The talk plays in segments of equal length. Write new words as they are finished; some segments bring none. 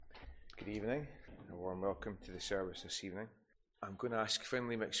Good evening, a warm welcome to the service this evening. I'm going to ask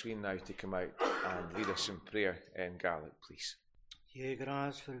Finlay McSween now to come out and lead us in prayer in Gaelic, please. Ye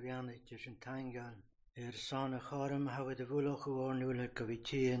gras for Vianney Jishin Tangal, son of Horam, how the Vuloch or Nulik of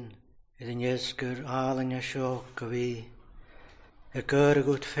Etienne, in Yesker, Alan Yashok of E. A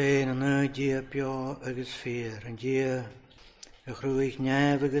good fain and a dear pure agus fear, and ye a gruig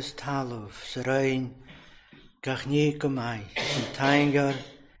nevigus talov, Serain, Gachnikomai, St. Tangal.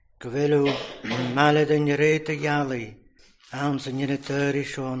 Gavelu malad in rete yali, arms in unitary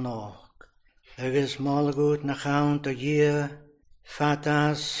show knock. Agus malgut na count a year,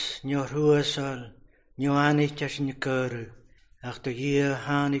 fatas, nor huasal, new anitas in kuru, after year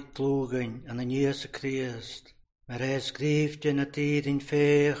hanik plugen and a year secreest. Mares grieved in a tid in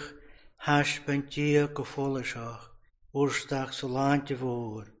fair, hash pentia gefolishach, urstach so lantje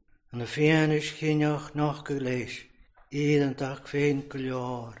voor, and the fienish kinach noch gelesh, jeden dag fein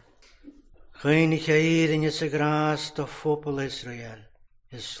kuljar. Geinig in je gras to fopel Israël,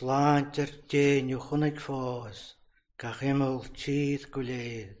 is slaanter teen je gunnig voos, ka himmel tjiet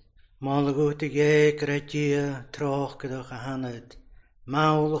guleed. Malgoed je kratje trochke de gehannet,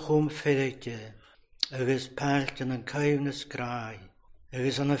 maulig ferretje, is pelten en kuivnes kraai,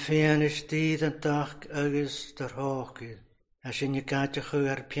 is aan een fenisch tijd en dag is ter hoogte, als in je katje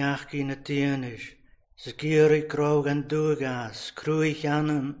geur pjachke in het tienisch. Ze kierig kroog en doegas, kruig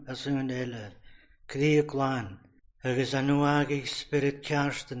aan as hun elle, krieg lan, is aan uagig spirit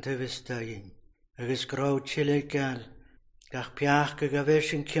karsten te vistayin, is groot chiligal, gach pjachke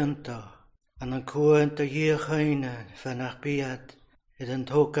gavish in kinta, an een koen te hier geine, vanach biat, een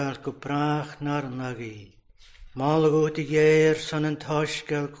tokal gebracht naar nagi. Malgoed de jeer san een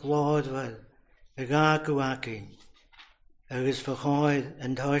toshkel kloodwel, gakuaki, is vergooid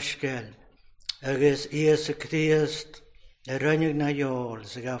en toshkel, is eerste Christ, runnig na jol,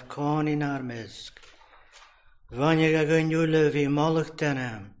 ze gaf koni naar misk. Wanneer ik een jullie wie mollig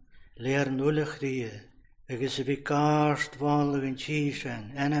tenem, leer nullig rie, is wie kaarst wallig en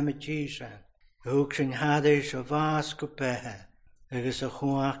chieschen, en hem chieschen, ook zijn hadisch of waas kupehe, is een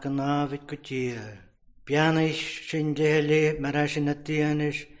goeak en avit kutier. Pianisch zijn dele, maar als je het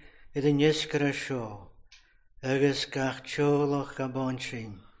tienisch, is een jiskere show, is kach tjolog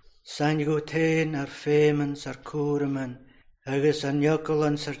gabonschien. San goteen ar femens ar koeremen, agus an jokkel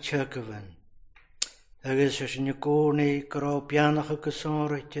ar tjukkeven. Agus as in je koorne grauw pianige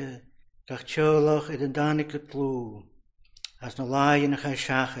gesorretje, gach tjolog in de danike ploe. As no laaien gai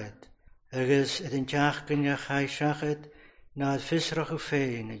shachet, agus in een tjachken je gai shachet, na het visrige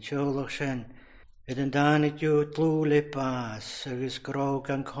veen, en tjolog sen, in een danike ploe lepaas, agus grauw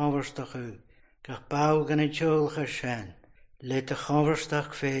gan konverstige, gach baugen en tjolge sen. Let de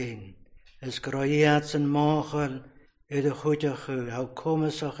gaverstak veen, is groeiats en mogel, de goede gu, hou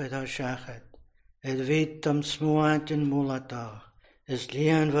komen zag het haar shachet. Het weet om smoant en mulatag, is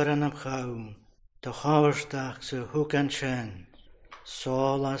lien waarin hem gauw, de gaverstak ze hoek en shen,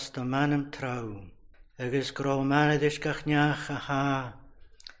 sol as de man hem trouw. Is grauw manedisch kachniach ha,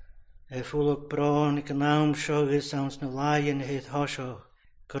 voel ook broon, ik naam shog is ons ne laaien het hoshog,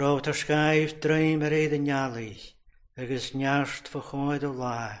 grauw ter schijf dream reden jalig. Agus njarst vergooide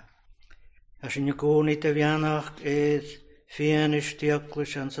la. As in je koning te wianacht fienisch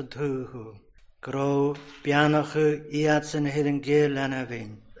dioklish aan zijn tugu. Grauw pianache iatsen hidden geel en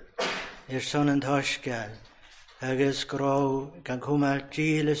avin. Son en hoshkel. Agus grauw gan kumal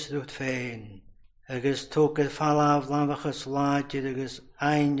gilis doet fein. Agus tok het falla vlamvaches laatje agus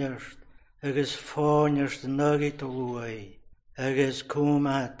einderst. Agus fornerst nugget te loei. Agus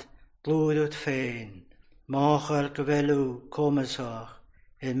kumat bloed doet fein. Mochel gewelu komesach,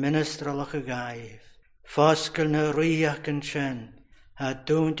 in ministralige gaif. Foskel na riach en shen, had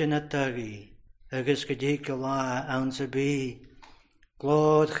doont in a tuggy, agus gedike la aan ze bi.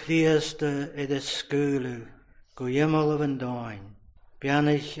 Glod Christe in de skulu, go jimmel van doin.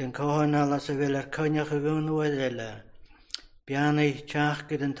 Bianich en kohanal as wil konja gewoon wedelle. Bianich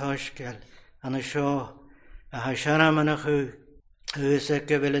tjachke den toshkel, an a sho, a hasharamanachu, ik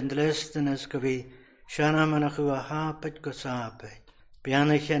wil in dresten as gewi. Shanamanach a hapet gosapet.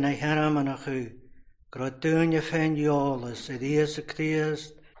 Bianich en a heramanach Grodun je fen jolis, et eerste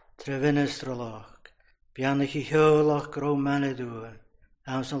Christ, trevinestrolach. Bianich I heulach gro manedua,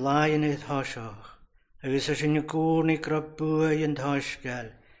 aan zijn laaien het hoshach. Is as in je koornik grab boe en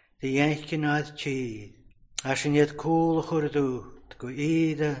hoshkel, die jenchen uit tjid. As in het kool gurdoet, go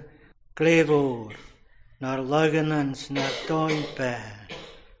ide, glevoor, naar lagenans, naar doinpe.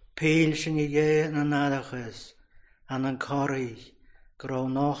 Peilsing je en een adachus, aan een corrie, grauw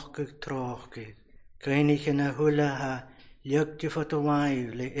nochkig trochkig, Greinig in a hula ha Lukt je voor te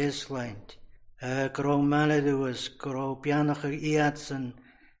live le Island. Gro maladuas, gro pianach iatsen,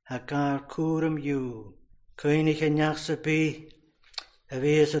 gar kurum you. König en jachse bi,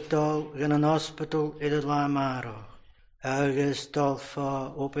 wees het al in een hospital in het Lamaro. Agus dal fa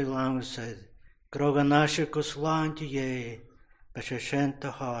op het langzid. Gro ganasje kuslantje je, besje schente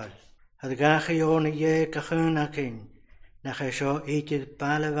hal. Het gache jone je kachunakin, nach je zo eetje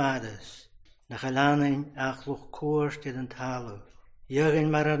bale wades. Nach je lanen achluch koers dit het halu. Juggen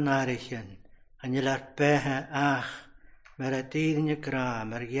maar een narichen, en je laat behe ach, maar het in je gra,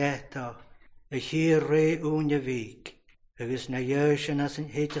 maar jeta, ik hier re unje week. Agus na juisje as een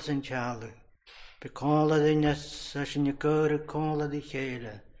heetjes en chalu. Bekola de jas as je gore kola de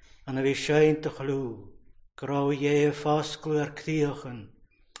chele, en we schijnt te gloe. Grauw je vastkleur kriechen,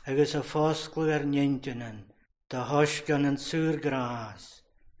 agus a vastkleur njentjenen, de hoschken en zuurgras,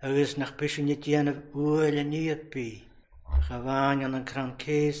 agus nach bisschen je tiene oele niet bij. Gewanjen en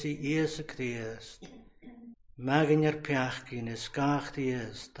krankesi eerste Christ. Magen er piachkin is kaachti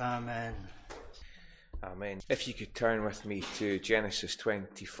is. Amen. Amen. If you could turn with me to Genesis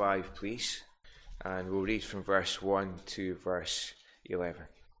 25, please, and we'll read from verse 1 to verse 11.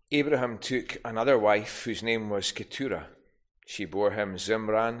 Abraham took another wife whose name was Keturah. She bore him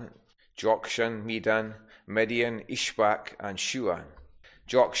Zimran, Jokshan, Medan, Midian, Ishbak, and Shuan.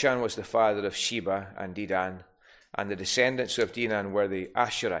 Jokshan was the father of Sheba and Dedan, and the descendants of Dedan were the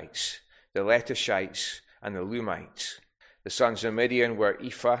Asherites, the Letushites, and the Lumites. The sons of Midian were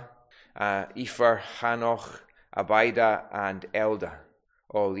Ephah, Hanoch, Abida, and Eldah.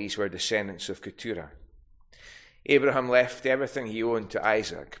 All these were descendants of Keturah. Abraham left everything he owned to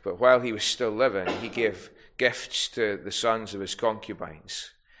Isaac, but while he was still living, he gave gifts to the sons of his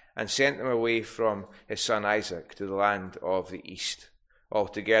concubines, and sent them away from his son Isaac to the land of the east.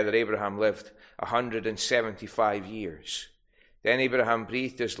 Altogether, Abraham lived 175 years. Then Abraham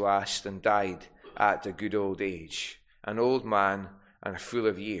breathed his last and died at a good old age, an old man and full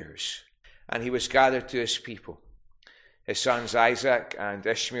of years. And he was gathered to his people. His sons Isaac and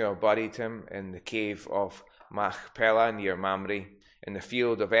Ishmael buried him in the cave of Machpelah near Mamre, in the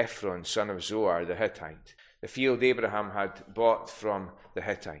field of Ephron, son of Zohar the Hittite, the field Abraham had bought from the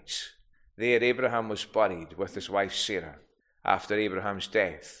Hittites. There Abraham was buried with his wife Sarah. After Abraham's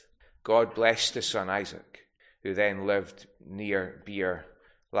death, God blessed his son Isaac, who then lived near Beer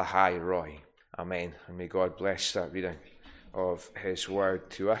Lahai Roi. Amen. And may God bless that reading of his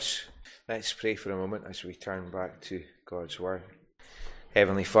word to us. Let's pray for a moment as we turn back to God's word.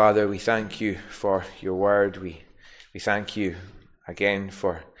 Heavenly Father, we thank you for your word. We thank you again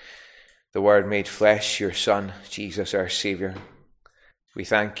for the word made flesh, your Son, Jesus our Saviour. We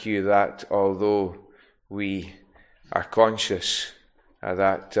thank you that although we are conscious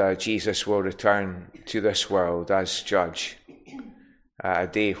that Jesus will return to this world as judge, a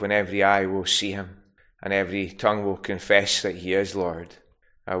day when every eye will see him and every tongue will confess that he is Lord.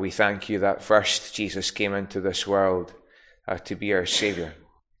 We thank you that first Jesus came into this world to be our Saviour.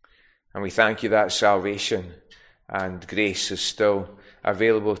 And we thank you that salvation and grace is still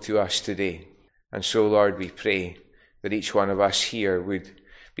available to us today. And so, Lord, we pray that each one of us here would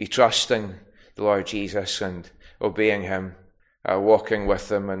be trusting the Lord Jesus and obeying him, walking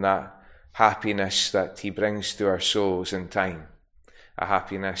with him in that happiness that he brings to our souls in time, a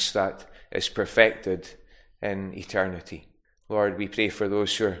happiness that is perfected in eternity. Lord, we pray for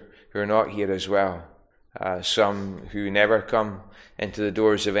those who are not here as well, some who never come into the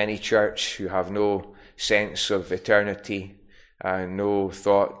doors of any church, who have no sense of eternity, no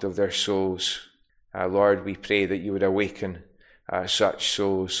thought of their souls. Lord, we pray that you would awaken such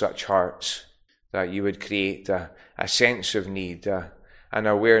souls, such hearts, that you would create a sense of need, an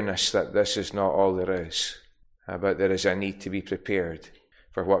awareness that this is not all there is, but there is a need to be prepared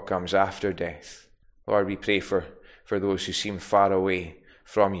for what comes after death. Lord, we pray for those who seem far away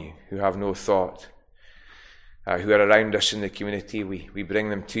from you, who have no thought, who are around us in the community. We bring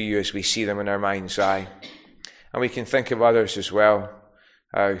them to you as we see them in our mind's eye. And we can think of others as well,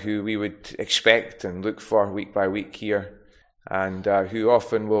 who we would expect and look for week by week here, and who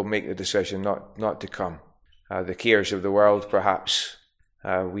often will make the decision not to come. The cares of the world, perhaps.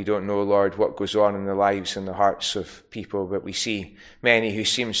 We don't know, Lord, what goes on in the lives and the hearts of people, but we see many who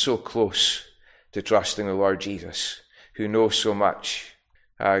seem so close to trusting the Lord Jesus, who know so much,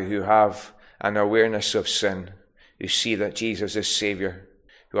 who have an awareness of sin, who see that Jesus is Saviour,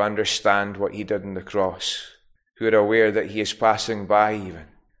 who understand what he did on the cross, who are aware that he is passing by even,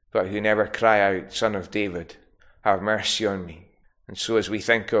 but who never cry out, Son of David, have mercy on me. And so as we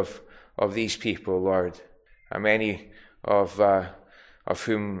think of these people, Lord, many of of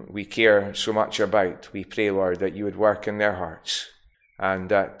whom we care so much about, we pray, Lord, that you would work in their hearts and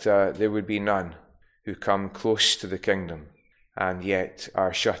that there would be none who come close to the kingdom and yet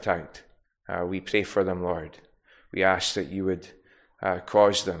are shut out. We pray for them, Lord. We ask that you would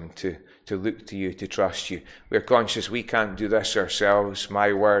cause them to look to you, to trust you. We're conscious we can't do this ourselves.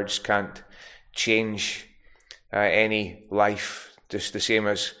 My words can't change any life, just the same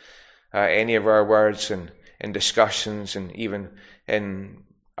as any of our words in discussions and even in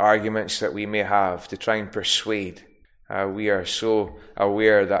arguments that we may have to try and persuade. We are so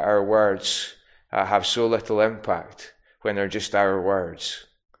aware that our words have so little impact when they're just our words.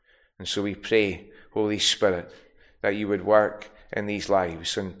 And so we pray, Holy Spirit, that you would work in these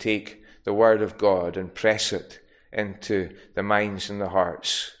lives and take the word of God and press it into the minds and the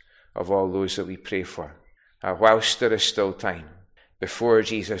hearts of all those that we pray for. Whilst there is still time, before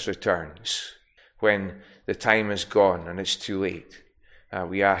Jesus returns, when the time is gone and it's too late,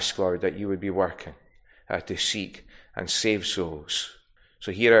 we ask, Lord, that you would be working to seek and save souls.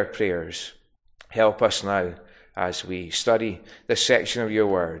 So hear our prayers. Help us now as we study this section of your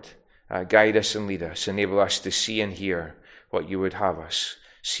word. Guide us and lead us. Enable us to see and hear what you would have us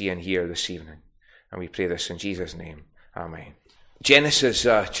see and hear this evening. And we pray this in Jesus' name. Amen. Genesis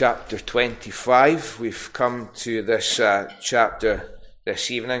chapter 25. We've come to this chapter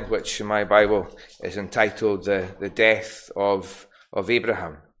this evening, which in my Bible is entitled The Death of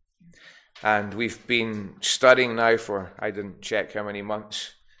Abraham. And we've been studying now for, I didn't check how many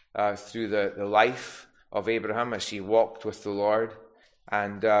months, through the life of Abraham as he walked with the Lord.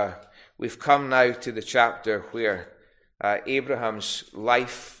 And we've come now to the chapter where Abraham's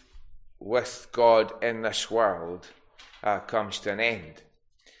life with God in this world comes to an end.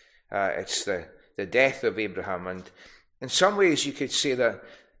 It's the death of Abraham. And in some ways you could say that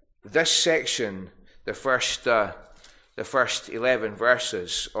this section, the first 11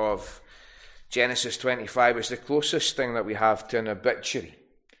 verses of Genesis 25, is the closest thing that we have to an obituary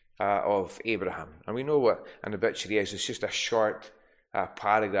of Abraham. And we know what an obituary is. It's just a short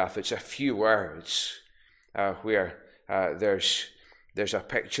paragraph. It's a few words where there's a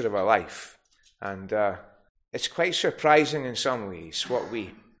picture of a life. And it's quite surprising in some ways what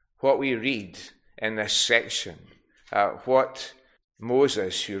we read in this section. What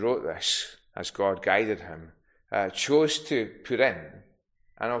Moses, who wrote this as God guided him, chose to put in,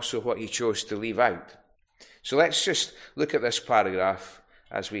 and also what he chose to leave out. So let's just look at this paragraph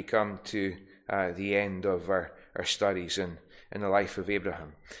as we come to the end of our studies in the life of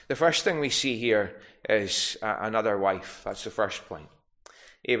Abraham. The first thing we see here is another wife. That's the first point.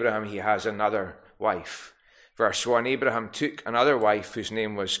 Abraham, he has another wife. Verse 1, Abraham took another wife whose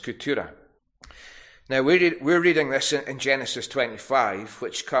name was Keturah. Now, we're reading this in Genesis 25,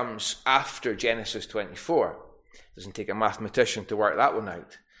 which comes after Genesis 24. It doesn't take a mathematician to work that one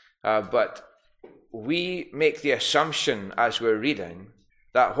out. But we make the assumption as we're reading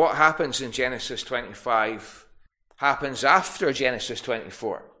that what happens in Genesis 25 happens after Genesis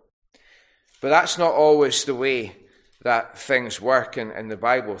 24. But that's not always the way that things work in the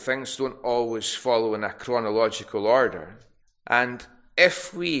Bible. Things don't always follow in a chronological order. And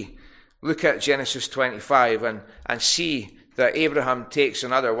if we look at Genesis 25 and see that Abraham takes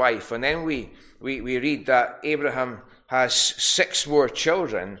another wife, and then we read that Abraham has 6 more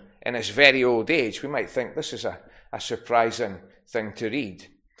children in his very old age, we might think this is a surprising thing to read.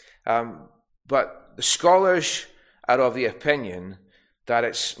 But the scholars are of the opinion that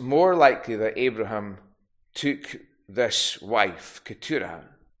it's more likely that Abraham took this wife, Keturah,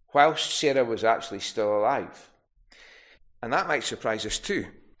 whilst Sarah was actually still alive. And that might surprise us too.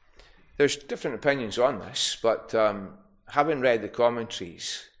 There's different opinions on this, but having read the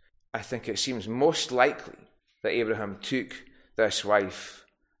commentaries, I think it seems most likely that Abraham took this wife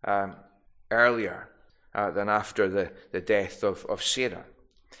earlier than after the death of Sarah.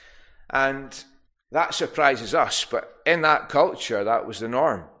 And that surprises us, but in that culture, that was the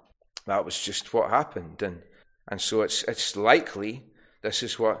norm. That was just what happened. And so it's likely this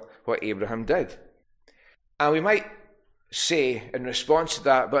is what Abraham did. And we might say in response to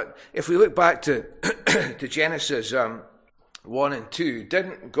that, but if we look back to Genesis 1 and 2,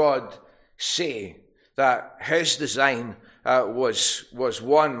 didn't God say that his design was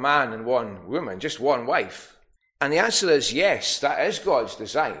one man and one woman, just one wife? And the answer is yes, that is God's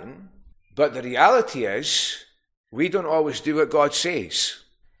design, but the reality is we don't always do what God says.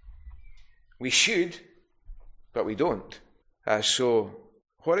 We should, but we don't. So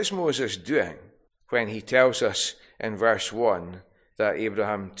what is Moses doing when he tells us in verse 1 that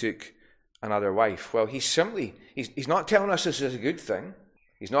Abraham took another wife? Well, he's not telling us this is a good thing.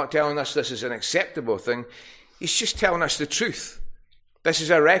 He's not telling us this is an acceptable thing. He's just telling us the truth. This is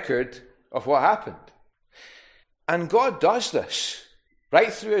a record of what happened. And God does this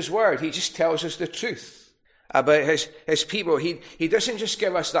right through his word. He just tells us the truth about his people. He doesn't just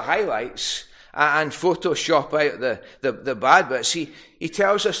give us the highlights and Photoshop out the bad bits. He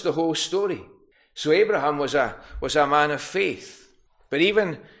tells us the whole story. So Abraham was a man of faith. But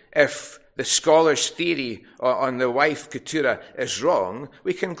even if the scholar's theory on the wife Keturah is wrong,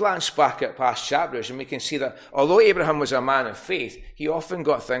 we can glance back at past chapters and we can see that although Abraham was a man of faith, he often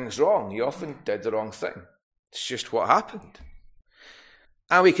got things wrong. He often did the wrong thing. It's just what happened.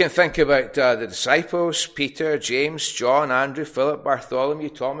 And we can think about the disciples, Peter, James, John, Andrew, Philip, Bartholomew,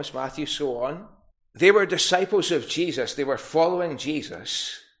 Thomas, Matthew, so on. They were disciples of Jesus. They were following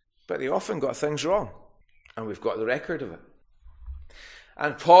Jesus, but they often got things wrong. And we've got the record of it.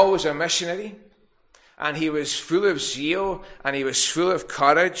 And Paul was a missionary, and he was full of zeal, and he was full of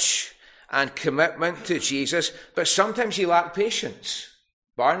courage and commitment to Jesus, but sometimes he lacked patience.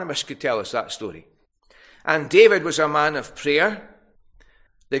 Barnabas could tell us that story. And David was a man of prayer,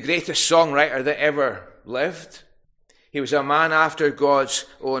 the greatest songwriter that ever lived. He was a man after God's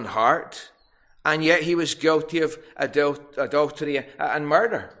own heart, and yet he was guilty of adultery and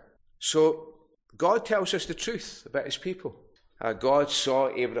murder. So God tells us the truth about his people. God saw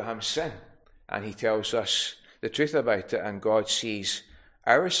Abraham's sin, and he tells us the truth about it, and God sees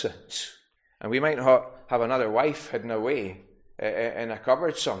our sins. And we might not have another wife hidden away in a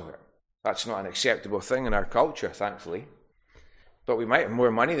cupboard somewhere. That's not an acceptable thing in our culture, thankfully. But we might have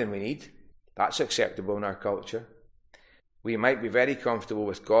more money than we need. That's acceptable in our culture. We might be very comfortable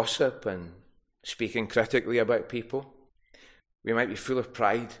with gossip and speaking critically about people. We might be full of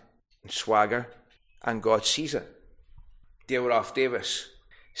pride and swagger, and God sees it. Dale Ralph Davis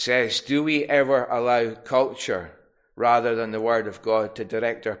says, do we ever allow culture rather than the word of God to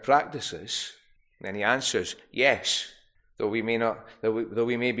direct our practices? And then he answers, yes, though we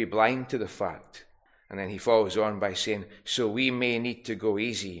may be blind to the fact. And then he follows on by saying, so we may need to go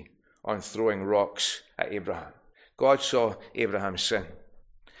easy on throwing rocks at Abraham. God saw Abraham's sin,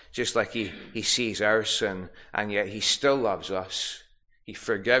 just like he sees our sin, and yet he still loves us. He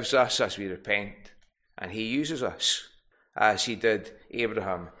forgives us as we repent, and he uses us as he did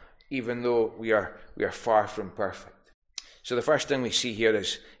Abraham, even though we are far from perfect. So the first thing we see here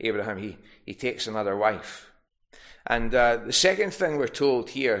is Abraham, he takes another wife. And the second thing we're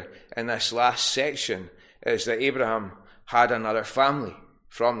told here in this last section is that Abraham had another family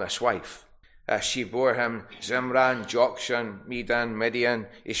from this wife. She bore him Zimran, Jokshan, Medan, Midian,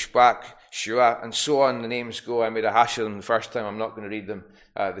 Ishbak, Shua, and so on. The names go. I made a hash of them the first time. I'm not going to read them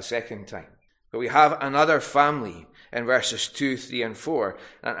the second time. But we have another family in verses 2, 3, and 4.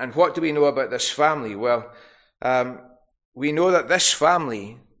 And what do we know about this family? Well, we know that this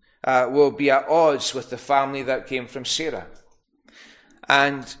family will be at odds with the family that came from Sarah.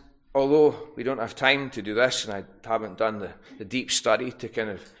 And although we don't have time to do this, and I haven't done the deep study to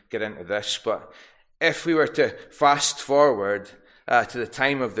kind of get into this, but if we were to fast forward to the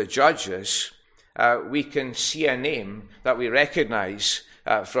time of the Judges, we can see a name that we recognize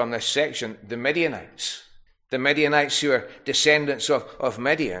from this section, the Midianites. The Midianites who are descendants of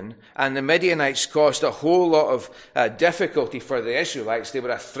Midian, and the Midianites caused a whole lot of difficulty for the Israelites. They were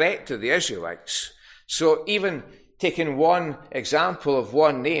a threat to the Israelites. So even taking one example of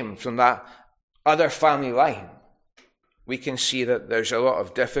one name from that other family line, we can see that there's a lot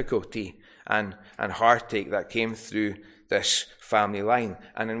of difficulty and heartache that came through this family line.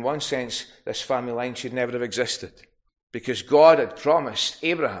 And in one sense, this family line should never have existed, because God had promised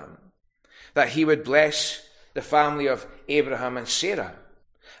Abraham that he would bless the family of Abraham and Sarah.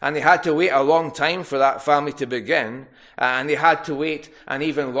 And they had to wait a long time for that family to begin, and they had to wait an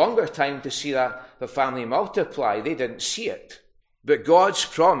even longer time to see that the family multiply. They didn't see it. But God's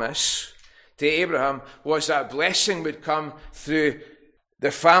promise to Abraham was that blessing would come through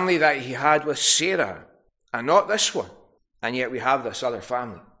the family that he had with Sarah, and not this one. And yet we have this other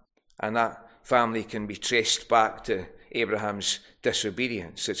family, and that family can be traced back to Abraham's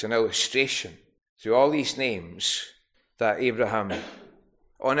disobedience. It's an illustration through all these names that Abraham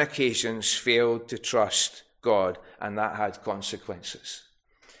on occasions failed to trust God, and that had consequences.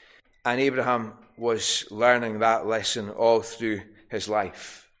 And Abraham was learning that lesson all through his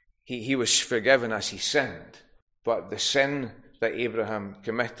life. He was forgiven as he sinned, but the sin that Abraham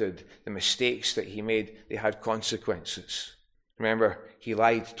committed, the mistakes that he made, they had consequences. Remember, he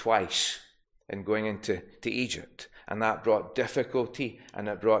lied twice in going into Egypt, and that brought difficulty and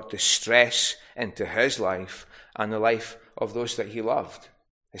it brought distress into his life and the life of those that he loved.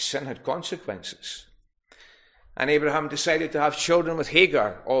 His sin had consequences. And Abraham decided to have children with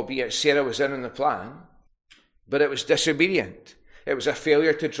Hagar, albeit Sarah was in on the plan, but it was disobedient. It was a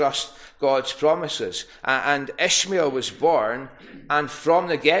failure to trust God's promises. And Ishmael was born, and from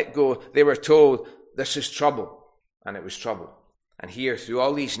the get-go, they were told, this is trouble. And it was trouble. And here, through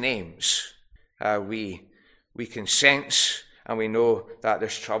all these names, we can sense and we know that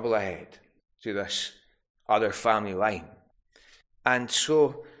there's trouble ahead to this other family line. And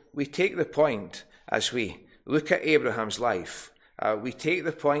so we take the point, as we look at Abraham's life, we take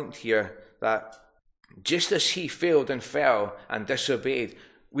the point here that just as he failed and fell and disobeyed,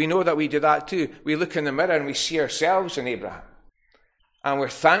 we know that we do that too. We look in the mirror and we see ourselves in Abraham. And we're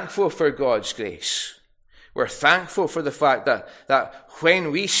thankful for God's grace. We're thankful for the fact that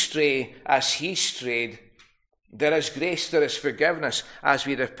when we stray as he strayed, there is grace, there is forgiveness as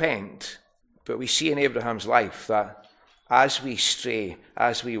we repent. But we see in Abraham's life that as we stray,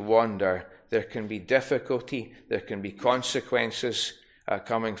 as we wander, there can be difficulty, there can be consequences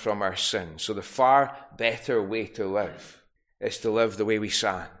coming from our sin. So the far better way to live is to live the way we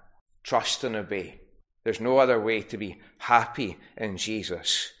sang, trust and obey. There's no other way to be happy in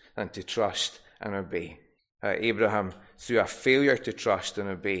Jesus than to trust and obey. Abraham, through a failure to trust and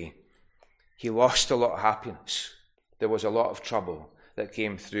obey, he lost a lot of happiness. There was a lot of trouble that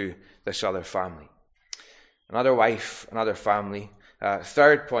came through this other family. Another wife, another family.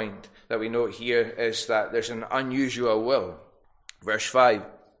 Third point that we note here is that there's an unusual will. Verse 5,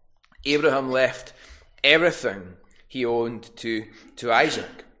 Abraham left everything he owned to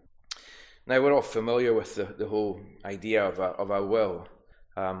Isaac. Now, we're all familiar with the whole idea of a will,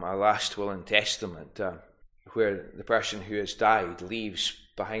 a last will and testament, where the person who has died leaves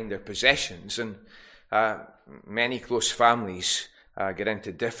behind their possessions. And many close families get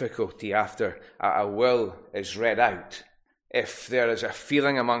into difficulty after a will is read out, if there is a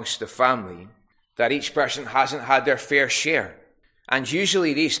feeling amongst the family that each person hasn't had their fair share. And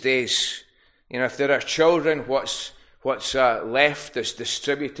usually these days, if there are children, what's left is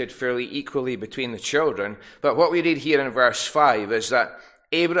distributed fairly equally between the children. But what we read here in verse 5 is that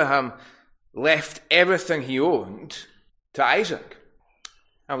Abraham left everything he owned to Isaac.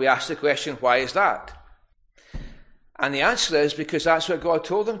 And we ask the question, why is that? And the answer is because that's what God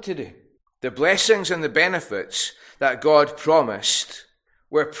told him to do. The blessings and the benefits that God promised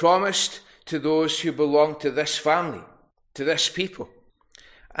were promised to those who belong to this family, to this people.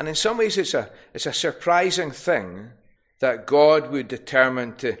 And in some ways it's a surprising thing that God would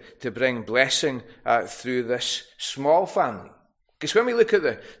determine to bring blessing through this small family. Because when we look at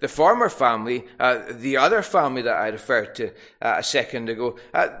the former family, the other family that I referred to a second ago,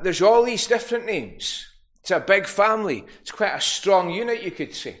 there's all these different names. It's a big family. It's quite a strong unit, you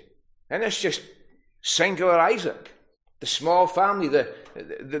could say. And it's just singular Isaac, the small family,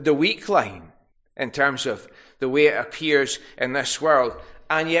 the weak line in terms of the way it appears in this world.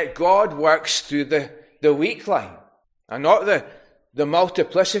 And yet God works through the weak line and not the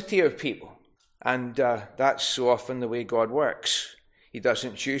multiplicity of people. And that's so often the way God works. He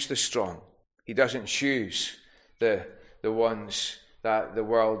doesn't choose the strong. He doesn't choose the ones that the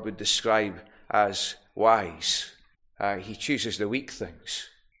world would describe as wise. He chooses the weak things,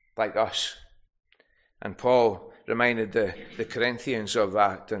 like us. And Paul reminded the Corinthians of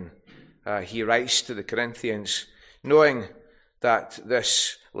that. And he writes to the Corinthians, knowing that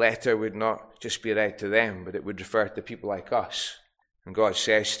this letter would not just be read to them, but it would refer to people like us. And God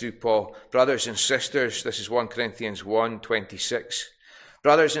says through Paul, brothers and sisters, this is 1 Corinthians 1:26,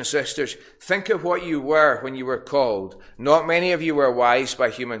 brothers and sisters, think of what you were when you were called. Not many of you were wise by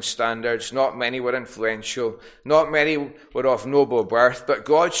human standards. Not many were influential. Not many were of noble birth. But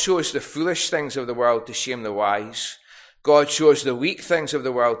God chose the foolish things of the world to shame the wise. God chose the weak things of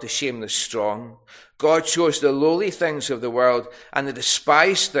the world to shame the strong. God chose the lowly things of the world and the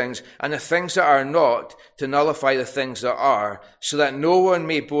despised things and the things that are not to nullify the things that are, so that no one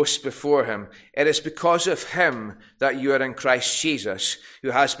may boast before him. It is because of him that you are in Christ Jesus,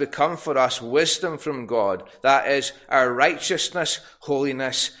 who has become for us wisdom from God, that is, our righteousness,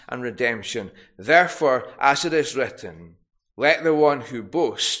 holiness, and redemption. Therefore, as it is written, let the one who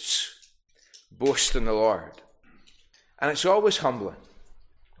boasts boast in the Lord. And it's always humbling,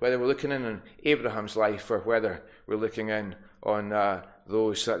 whether we're looking in on Abraham's life or whether we're looking in on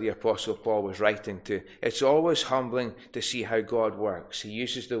those that the Apostle Paul was writing to. It's always humbling to see how God works. He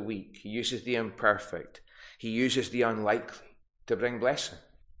uses the weak. He uses the imperfect. He uses the unlikely to bring blessing.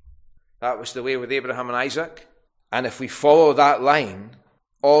 That was the way with Abraham and Isaac. And if we follow that line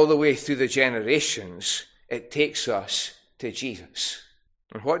all the way through the generations, it takes us to Jesus.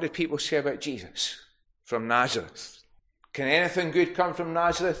 And what did people say about Jesus? From Nazareth. Can anything good come from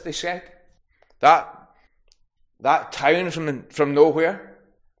Nazareth, they said? That town from nowhere?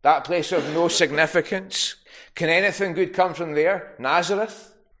 That place of no significance? Can anything good come from there?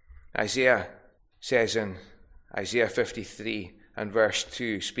 Nazareth? Isaiah says in Isaiah 53 and verse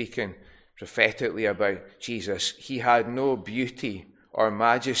 2, speaking prophetically about Jesus, he had no beauty or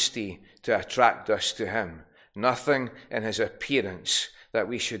majesty to attract us to him. Nothing in his appearance that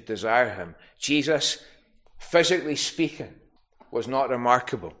we should desire him. Jesus, physically speaking, was not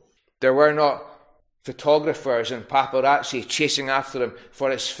remarkable. There were not photographers and paparazzi chasing after him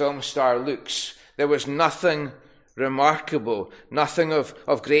for his film star looks. There was nothing remarkable, nothing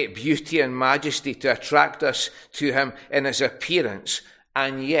of great beauty and majesty to attract us to him in his appearance.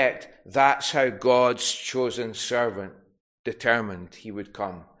 And yet, that's how God's chosen servant determined he would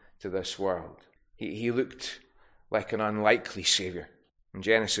come to this world. He looked like an unlikely Saviour. And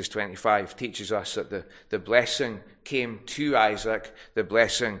Genesis 25 teaches us that the blessing came to Isaac, the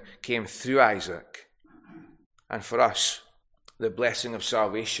blessing came through Isaac. And for us, the blessing of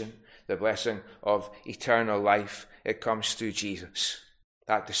salvation, the blessing of eternal life, it comes through Jesus,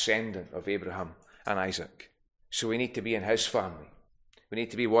 that descendant of Abraham and Isaac. So we need to be in his family. We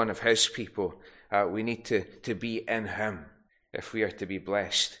need to be one of his people. We need to be in him if we are to be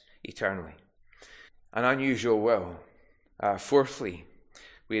blessed eternally. An unusual will. Fourthly,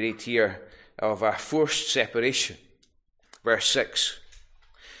 we read here of a forced separation. Verse 6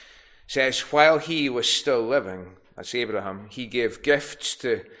 says, while he was still living, that's Abraham, he gave gifts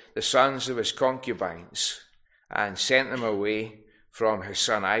to the sons of his concubines and sent them away from his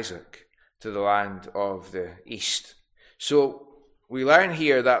son Isaac to the land of the east. So we learn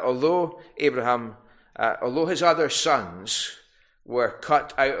here that although his other sons were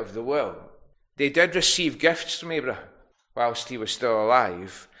cut out of the will, they did receive gifts from Abraham whilst he was still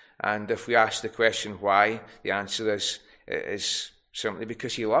alive. And if we ask the question why, the answer is simply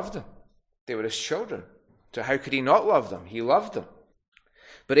because he loved them. They were his children. So how could he not love them? He loved them.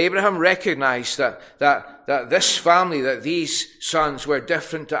 But Abraham recognized that this family, that these sons were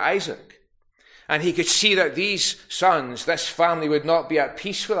different to Isaac. And he could see that these sons, this family, would not be at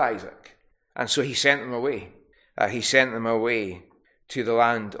peace with Isaac. And so he sent them away. He sent them away to the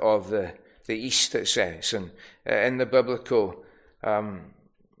land of the east, it says. And in the biblical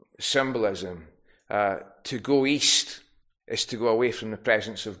symbolism, to go east is to go away from the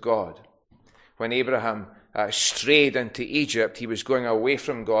presence of God. When Abraham strayed into Egypt, he was going away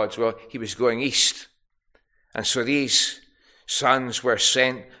from God's will. He was going east. And so these sons were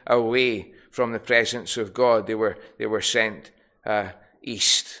sent away from the presence of God. They were sent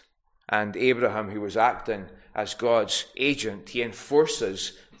east. And Abraham, who was acting as God's agent, he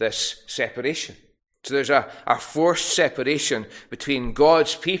enforces this separation. So there's a forced separation between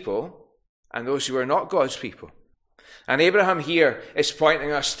God's people and those who are not God's people. And Abraham here is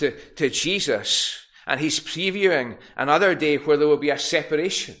pointing us to Jesus, and he's previewing another day where there will be a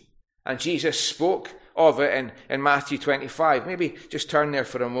separation. And Jesus spoke of it in Matthew 25. Maybe just turn there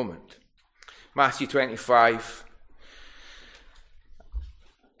for a moment. Matthew 25,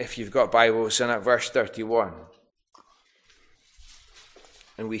 if you've got Bibles, and at verse 31.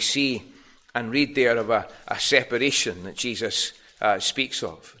 And we see and read there of a separation that Jesus speaks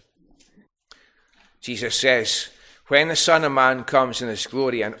of. Jesus says, when the Son of Man comes in his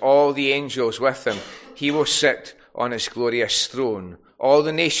glory and all the angels with him, he will sit on his glorious throne. All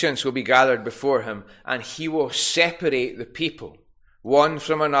the nations will be gathered before him, and he will separate the people, one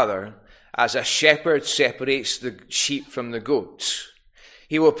from another, as a shepherd separates the sheep from the goats.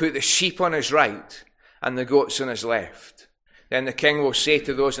 He will put the sheep on his right and the goats on his left. Then the king will say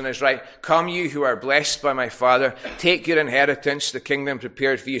to those on his right, come you who are blessed by my Father, take your inheritance, the kingdom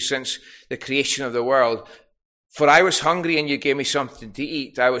prepared for you since the creation of the world. For I was hungry and you gave me something to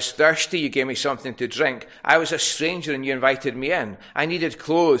eat. I was thirsty, you gave me something to drink. I was a stranger and you invited me in. I needed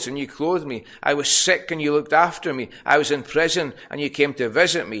clothes and you clothed me. I was sick and you looked after me. I was in prison and you came to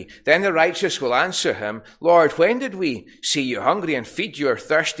visit me. Then the righteous will answer him, Lord, when did we see you hungry and feed you, or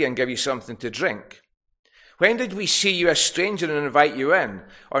thirsty and give you something to drink? When did we see you a stranger and invite you in,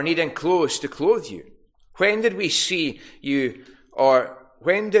 or needing clothes to clothe you? When did we see you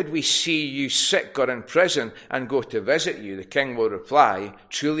sick or in prison and go to visit you? The king will reply,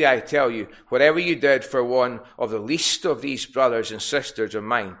 truly I tell you, whatever you did for one of the least of these brothers and sisters of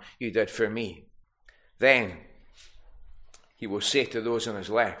mine, you did for me. Then he will say to those on his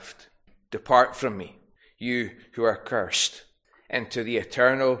left, depart from me, you who are cursed, into the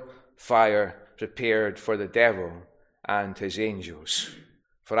eternal fire prepared for the devil and his angels.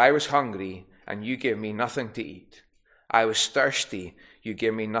 For I was hungry, and you gave me nothing to eat. I was thirsty, you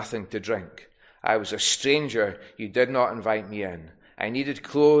gave me nothing to drink. I was a stranger, you did not invite me in. I needed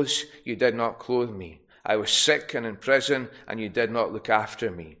clothes, you did not clothe me. I was sick and in prison, and you did not look after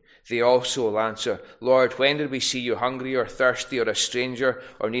me. They also will answer, Lord, when did we see you hungry or thirsty or a stranger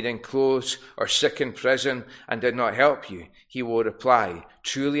or needing clothes or sick in prison and did not help you? He will reply,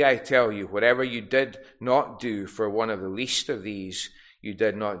 truly I tell you, whatever you did not do for one of the least of these, you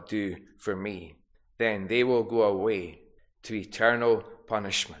did not do for me. Then they will go away to eternal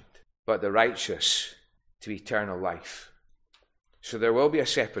punishment, but the righteous to eternal life. So there will be a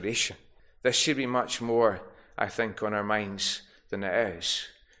separation. This should be much more, I think, on our minds than it is,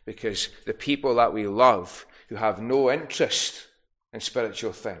 because the people that we love, who have no interest in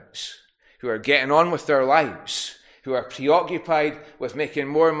spiritual things, who are getting on with their lives, who are preoccupied with making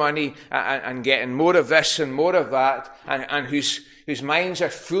more money and getting more of this and more of that, and whose minds are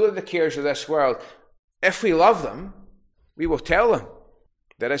full of the cares of this world, if we love them, we will tell them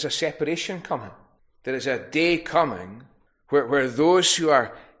there is a separation coming. There is a day coming where those who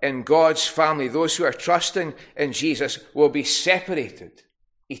are in God's family, those who are trusting in Jesus, will be separated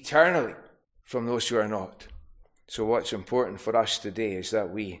eternally from those who are not. So what's important for us today is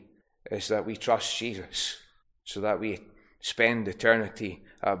that we trust Jesus, so that we spend eternity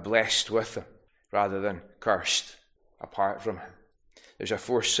blessed with him rather than cursed apart from him. There's a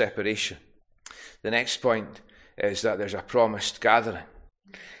forced separation. The next point is that there's a promised gathering.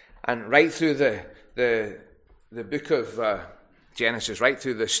 And right through the book of Genesis, right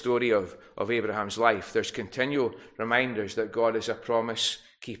through the story of Abraham's life, there's continual reminders that God is a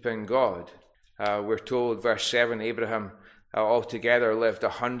promise-keeping God. We're told, verse 7, Abraham altogether lived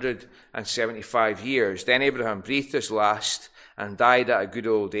 175 years. Then Abraham breathed his last and died at a good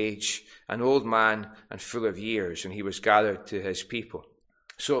old age, an old man and full of years, and he was gathered to his people.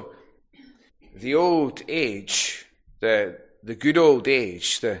 So the old age, the good old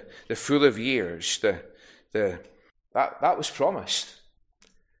age, the full of years, that was promised.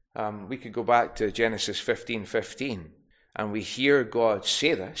 We could go back to Genesis 15:15, and we hear God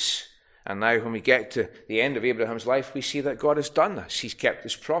say this. And now when we get to the end of Abraham's life, we see that God has done this. He's kept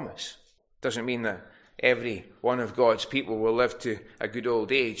his promise. Doesn't mean that every one of God's people will live to a good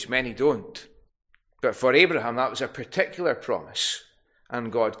old age. Many don't. But for Abraham, that was a particular promise,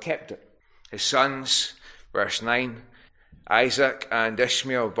 and God kept it. His sons, verse 9, Isaac and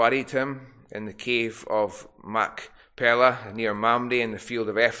Ishmael buried him in the cave of Machpelah near Mamre in the field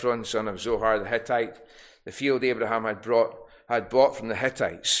of Ephron, son of Zohar the Hittite, the field Abraham had bought from the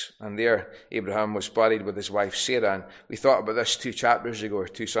Hittites, and there Abraham was buried with his wife Sarah. And we thought about this 2 chapters ago, or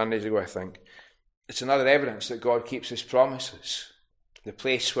 2 Sundays ago, I think. It's another evidence that God keeps his promises. The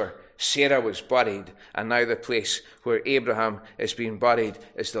place where Sarah was buried, and now the place where Abraham is being buried,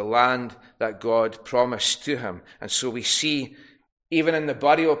 is the land that God promised to him. And so we see, even in the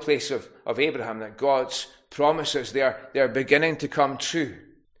burial place of Abraham, that God's promises, they are beginning to come true.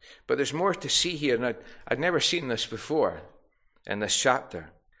 But there's more to see here, and I'd never seen this before in this chapter.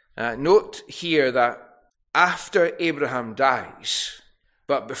 Note here that after Abraham dies,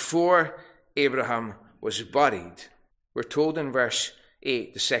 but before Abraham was buried, we're told in verse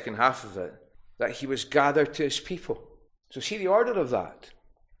 8, the second half of it, that he was gathered to his people. So see the order of that.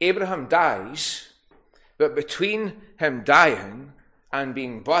 Abraham dies, but between him dying and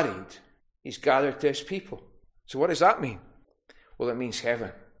being buried, he's gathered to his people. So what does that mean? Well, it means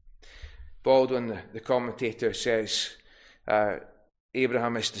heaven. Baldwin, the commentator, says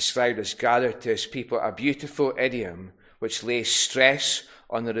Abraham is described as gathered to his people, a beautiful idiom which lays stress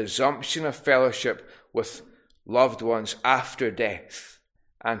on the resumption of fellowship with loved ones after death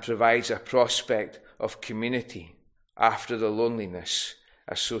and provides a prospect of community after the loneliness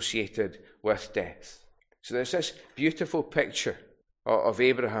associated with death. So there's this beautiful picture of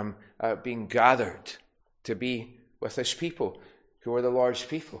Abraham being gathered to be with his people, who are the Lord's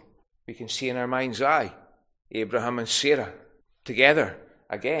people. We can see in our mind's eye Abraham and Sarah together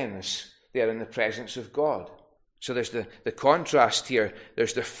again as they are in the presence of God. So there's the contrast here.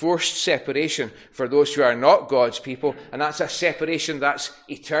 There's the forced separation for those who are not God's people, and that's a separation that's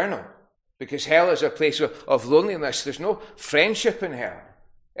eternal, because hell is a place of loneliness. There's no friendship in hell.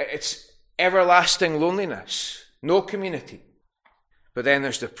 It's everlasting loneliness, no community. But then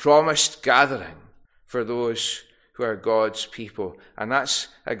there's the promised gathering for those who are God's people, and that's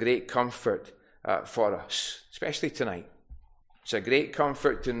a great comfort for us, especially tonight. It's a great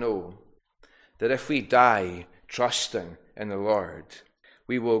comfort to know that if we die trusting in the Lord,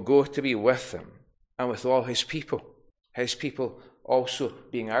 we will go to be with him and with all his people also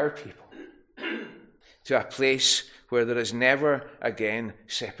being our people, to a place where there is never again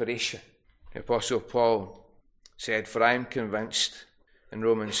separation. The Apostle Paul said, "For I am convinced," in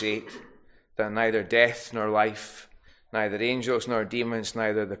Romans 8, "that neither death nor life, neither angels nor demons,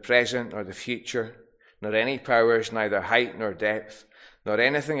 neither the present nor the future, nor any powers, neither height nor depth, nor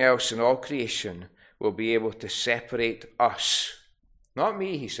anything else in all creation will be able to separate us. Not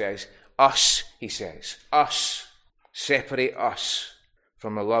me, he says. Us, he says. Us. Separate us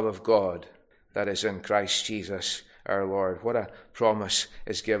from the love of God that is in Christ Jesus our Lord. What a promise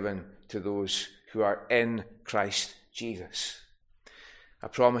is given to those who are in Christ Jesus. A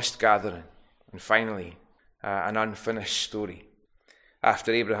promised gathering. And finally, an unfinished story.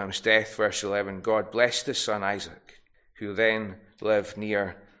 After Abraham's death, verse 11, God blessed his son Isaac, who then lived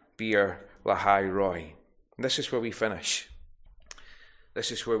near Beer Lahai Roi. And this is where we finish.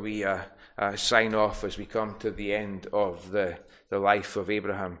 This is where we sign off as we come to the end of the life of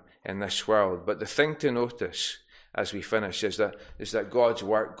Abraham in this world. But the thing to notice as we finish is that God's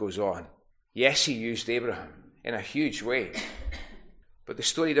work goes on. Yes, he used Abraham in a huge way. But the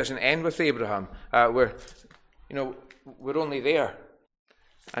story doesn't end with Abraham. We're only there.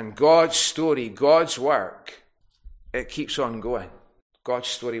 And God's story, God's work, it keeps on going. God's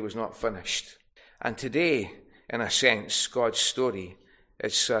story was not finished. And today, in a sense, God's story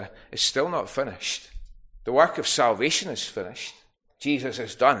is still not finished. The work of salvation is finished. Jesus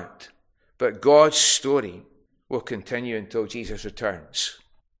has done it. But God's story will continue until Jesus returns.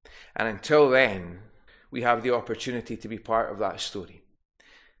 And until then, we have the opportunity to be part of that story.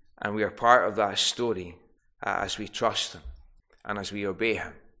 And we are part of that story as we trust him and as we obey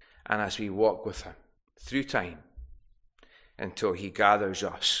him and as we walk with him through time until he gathers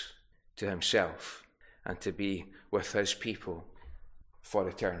us to himself and to be with his people for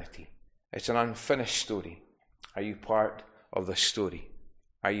eternity. It's an unfinished story. Are you part of the story?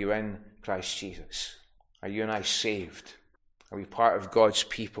 Are you in Christ Jesus? Are you and I saved? Are we part of God's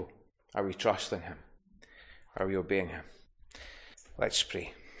people? Are we trusting him? Are we obeying him? Let's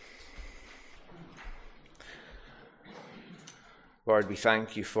pray. Lord, we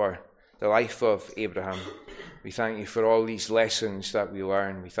thank you for the life of Abraham. We thank you for all these lessons that we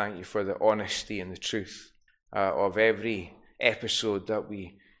learn. We thank you for the honesty and the truth of every episode that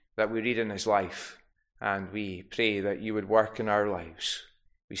we read in his life. And we pray that you would work in our lives.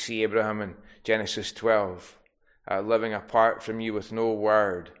 We see Abraham in Genesis 12 living apart from you with no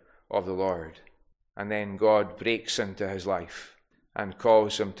word of the Lord. And then God breaks into his life and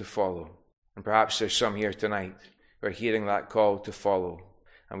calls him to follow. And perhaps there's some here tonight who are hearing that call to follow.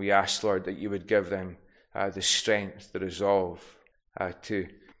 And we ask, Lord, that you would give them the strength, the resolve to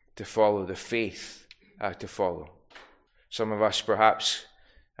follow, the faith to follow. Some of us perhaps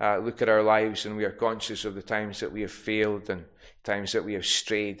look at our lives and we are conscious of the times that we have failed and times that we have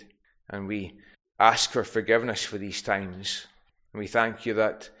strayed. And we ask for forgiveness for these times. And we thank you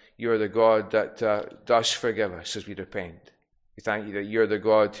that you are the God that does forgive us as we repent. We thank you that you're the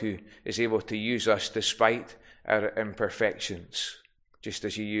God who is able to use us despite our imperfections, just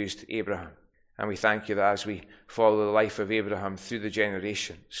as you used Abraham. And we thank you that as we follow the life of Abraham through the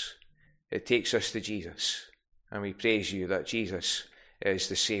generations, it takes us to Jesus. And we praise you that Jesus is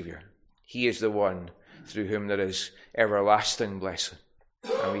the Saviour. He is the one through whom there is everlasting blessing.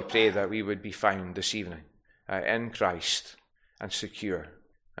 And we pray that we would be found this evening in Christ and secure.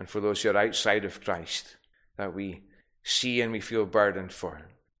 And for those who are outside of Christ, that we see and we feel burdened for.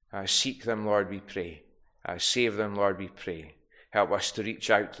 Seek them, Lord, we pray. Save them, Lord, we pray. Help us to reach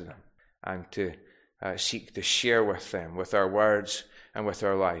out to them and to seek to share with them, with our words and with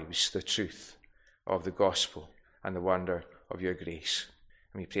our lives, the truth of the gospel and the wonder of your grace.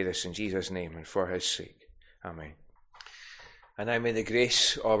 And we pray this in Jesus' name and for his sake. Amen. And now may the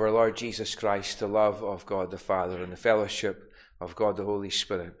grace of our Lord Jesus Christ, the love of God the Father, and the fellowship of God the Holy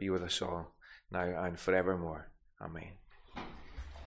Spirit be with us all, now and forevermore. Amen.